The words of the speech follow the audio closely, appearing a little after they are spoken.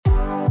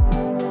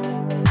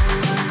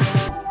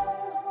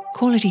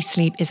Quality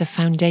sleep is a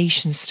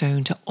foundation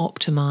stone to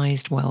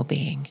optimised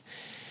well-being.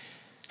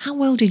 How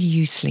well did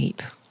you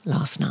sleep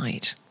last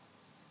night?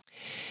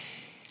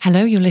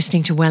 Hello, you're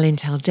listening to Well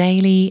Intel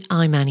Daily.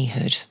 I'm Annie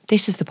Hood.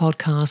 This is the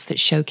podcast that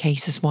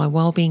showcases why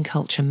wellbeing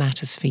culture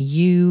matters for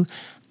you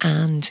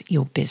and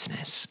your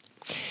business.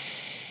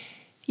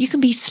 You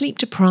can be sleep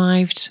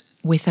deprived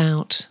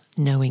without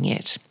knowing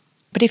it.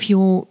 But if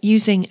you're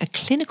using a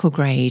clinical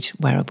grade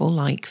wearable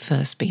like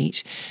First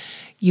Beat,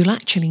 you'll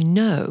actually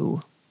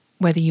know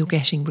whether you're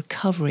getting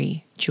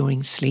recovery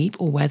during sleep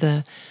or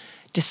whether,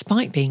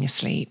 despite being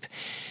asleep,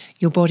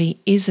 your body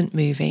isn't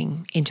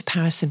moving into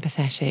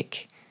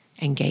parasympathetic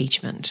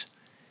engagement,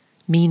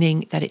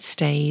 meaning that it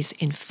stays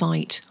in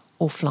fight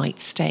or flight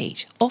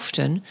state,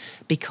 often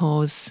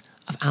because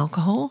of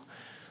alcohol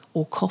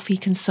or coffee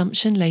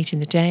consumption late in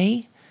the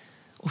day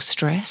or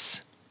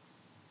stress.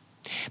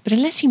 But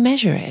unless you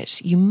measure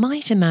it, you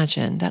might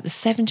imagine that the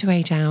 7 to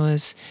 8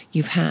 hours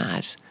you've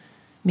had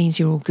means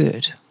you're all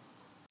good.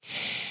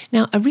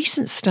 Now, a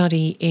recent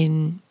study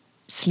in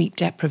sleep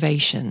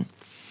deprivation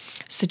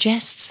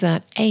suggests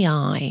that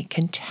AI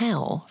can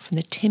tell from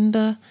the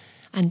timbre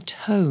and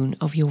tone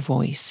of your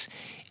voice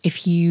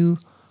if you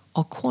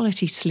are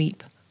quality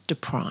sleep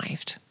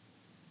deprived.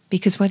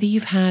 Because whether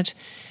you've had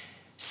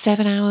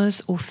 7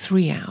 hours or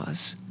 3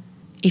 hours,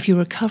 if your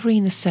recovery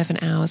in the 7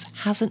 hours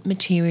hasn't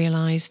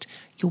materialised,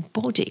 your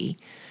body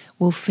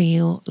will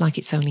feel like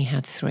it's only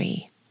had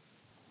 3.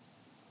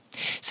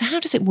 So how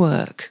does it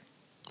work?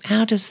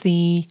 How does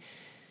the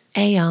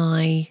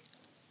AI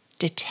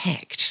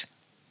detect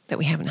that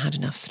we haven't had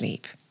enough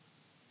sleep?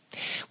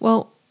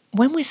 Well,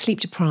 when we're sleep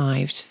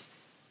deprived,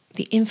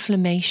 the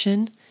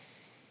inflammation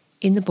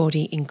in the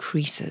body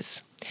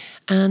increases.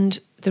 And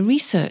the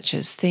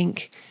researchers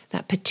think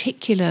that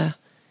particular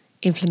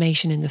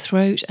inflammation in the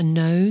throat and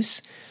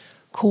nose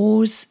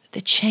cause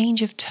the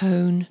change of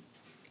tone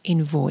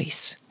in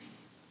voice.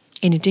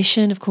 In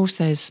addition, of course,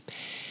 there's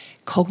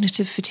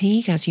cognitive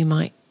fatigue, as you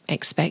might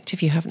expect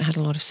if you haven't had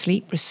a lot of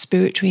sleep.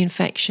 Respiratory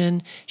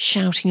infection,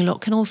 shouting a lot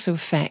can also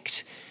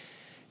affect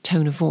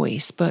tone of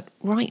voice. But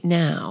right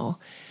now,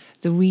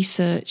 the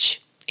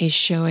research is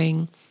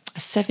showing a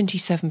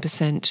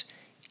 77%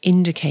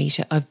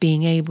 indicator of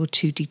being able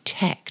to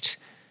detect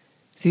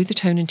through the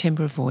tone and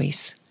timbre of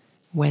voice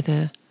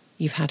whether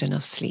you've had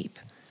enough sleep.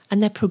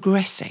 And they're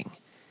progressing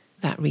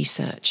that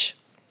research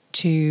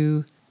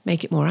to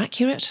make it more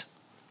accurate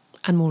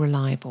and more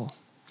reliable.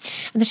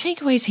 And the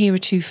takeaways here are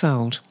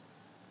twofold.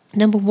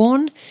 Number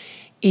one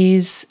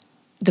is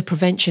the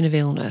prevention of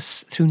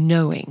illness through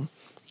knowing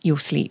you're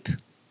sleep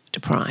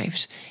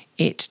deprived.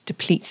 It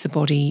depletes the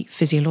body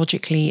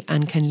physiologically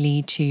and can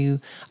lead to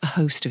a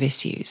host of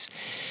issues.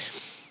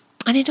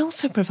 And it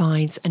also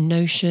provides a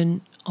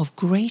notion of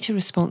greater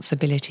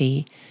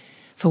responsibility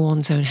for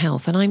one's own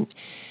health. And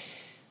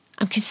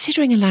I'm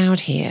considering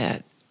aloud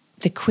here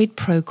the quid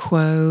pro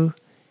quo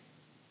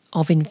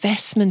of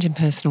investment in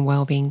personal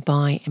well-being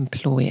by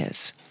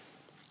employers.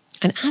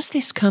 And as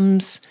this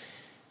comes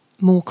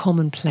more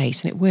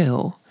commonplace, and it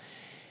will,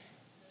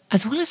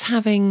 as well as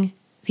having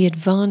the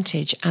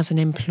advantage as an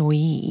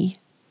employee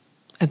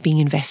of being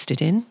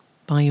invested in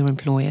by your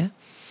employer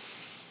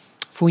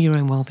for your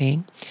own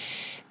well-being,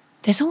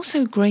 there's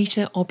also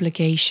greater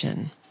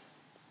obligation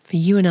for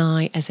you and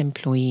I as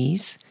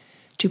employees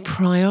to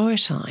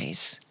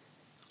prioritise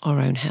our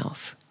own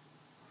health.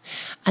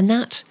 And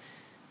that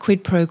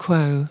quid pro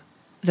quo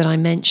that I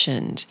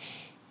mentioned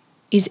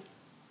is,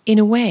 in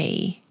a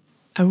way,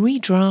 a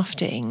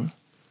redrafting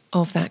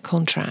of that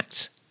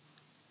contract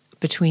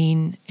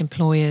between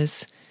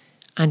employers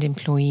and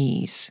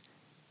employees.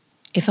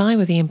 If I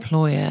were the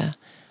employer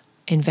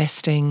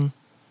investing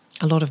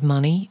a lot of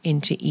money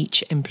into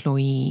each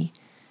employee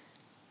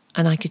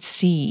and I could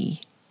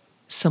see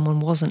someone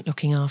wasn't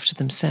looking after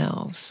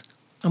themselves,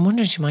 I'm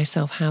wondering to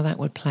myself how that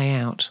would play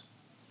out.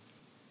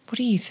 What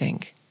do you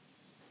think?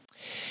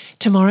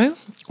 Tomorrow,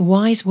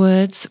 wise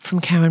words from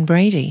Karen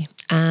Brady,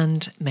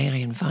 and may I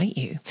invite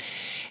you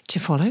to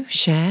follow,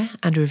 share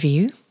and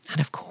review, and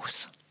of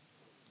course,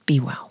 be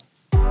well.